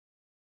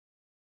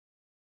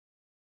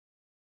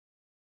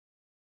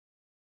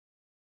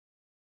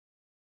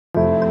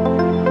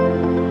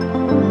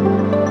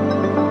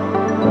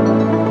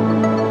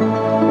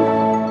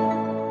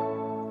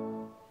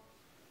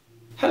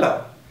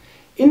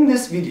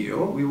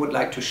video we would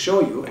like to show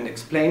you and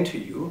explain to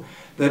you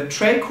the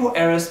TRACOE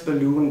aeris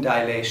balloon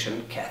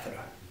dilation catheter.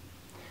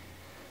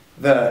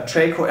 The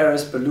TRACOE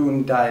aeris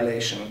balloon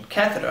dilation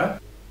catheter,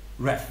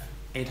 Ref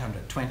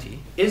 820,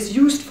 is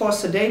used for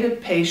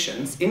sedated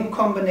patients in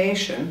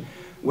combination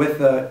with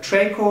the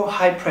TRACOE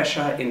high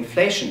pressure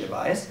inflation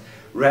device,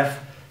 Ref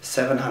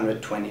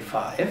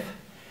 725,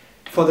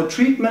 for the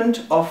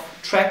treatment of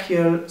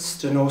tracheal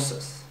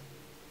stenosis.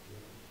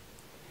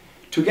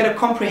 To get a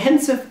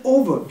comprehensive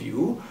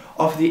overview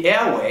of the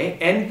airway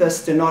and the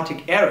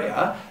stenotic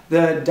area,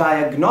 the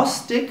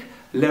diagnostic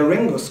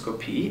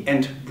laryngoscopy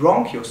and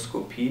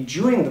bronchoscopy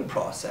during the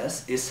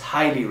process is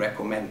highly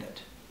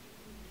recommended.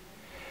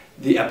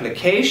 The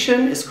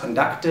application is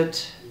conducted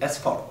as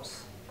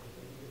follows.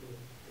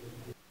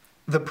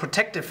 The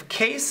protective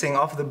casing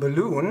of the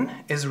balloon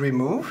is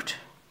removed.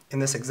 In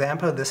this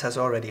example, this has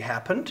already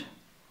happened.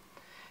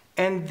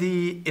 And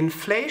the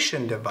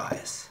inflation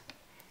device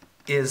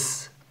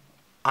is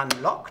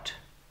unlocked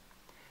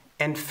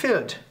and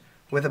filled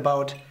with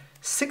about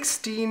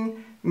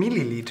 16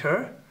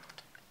 milliliter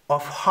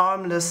of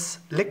harmless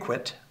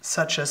liquid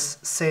such as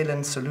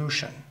saline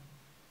solution.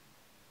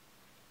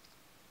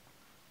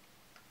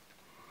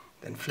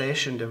 The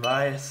inflation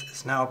device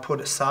is now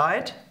put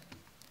aside.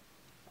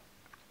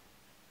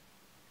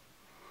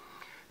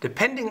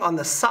 Depending on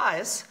the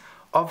size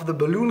of the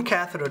balloon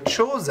catheter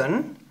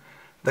chosen,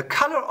 the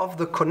color of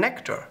the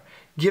connector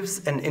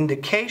gives an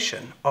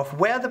indication of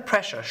where the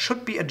pressure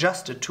should be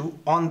adjusted to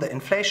on the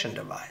inflation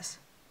device.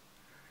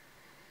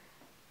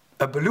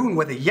 A balloon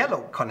with a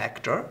yellow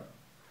connector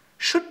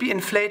should be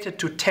inflated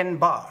to 10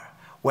 bar,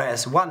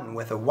 whereas one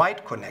with a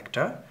white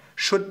connector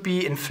should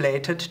be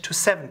inflated to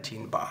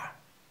 17 bar.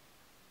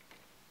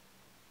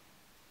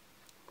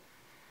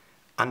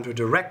 Under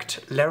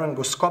direct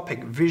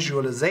laryngoscopic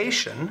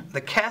visualization,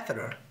 the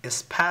catheter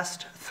is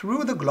passed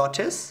through the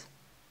glottis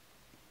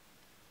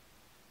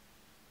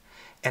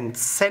and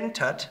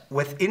centered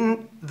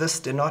within the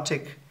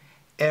stenotic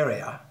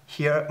area,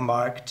 here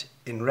marked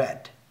in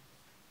red.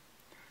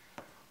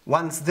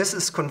 Once this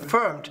is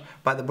confirmed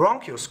by the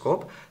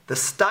bronchoscope, the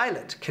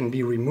stylet can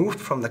be removed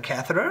from the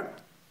catheter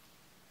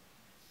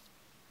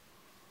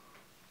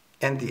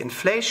and the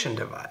inflation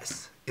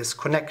device is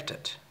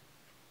connected.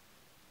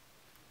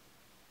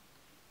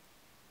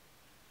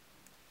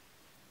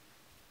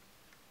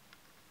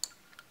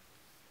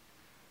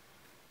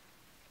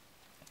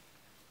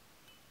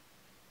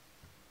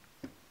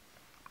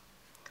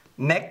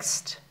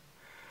 Next,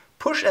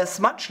 push as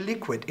much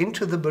liquid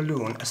into the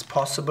balloon as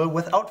possible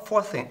without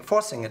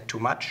forcing it too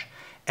much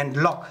and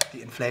lock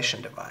the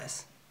inflation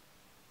device.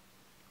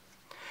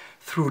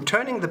 Through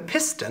turning the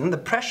piston, the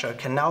pressure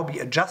can now be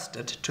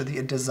adjusted to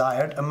the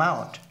desired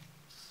amount.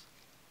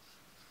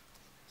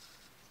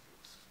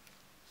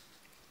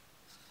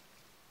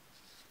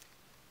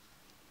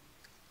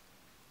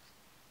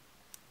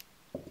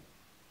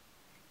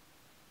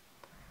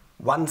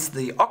 Once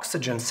the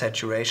oxygen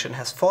saturation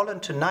has fallen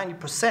to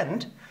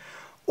 90%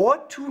 or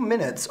 2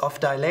 minutes of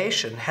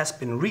dilation has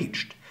been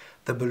reached,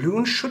 the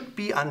balloon should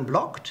be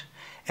unblocked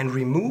and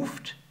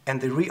removed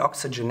and the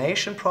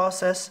reoxygenation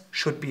process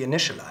should be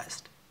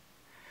initialized.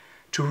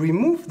 To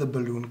remove the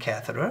balloon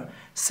catheter,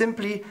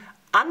 simply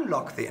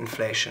unlock the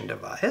inflation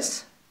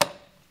device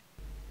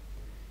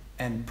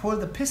and pull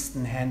the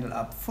piston handle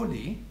up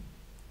fully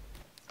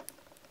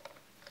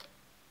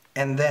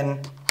and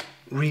then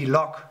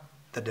relock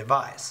the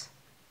device.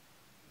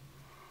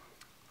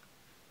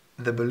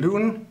 The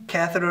balloon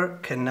catheter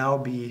can now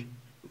be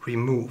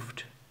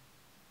removed.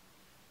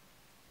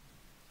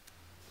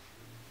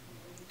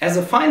 As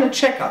a final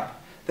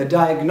checkup, the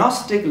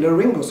diagnostic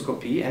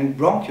laryngoscopy and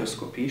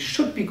bronchoscopy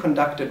should be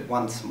conducted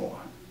once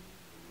more.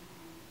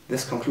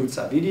 This concludes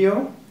our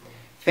video.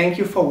 Thank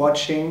you for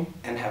watching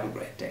and have a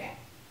great day.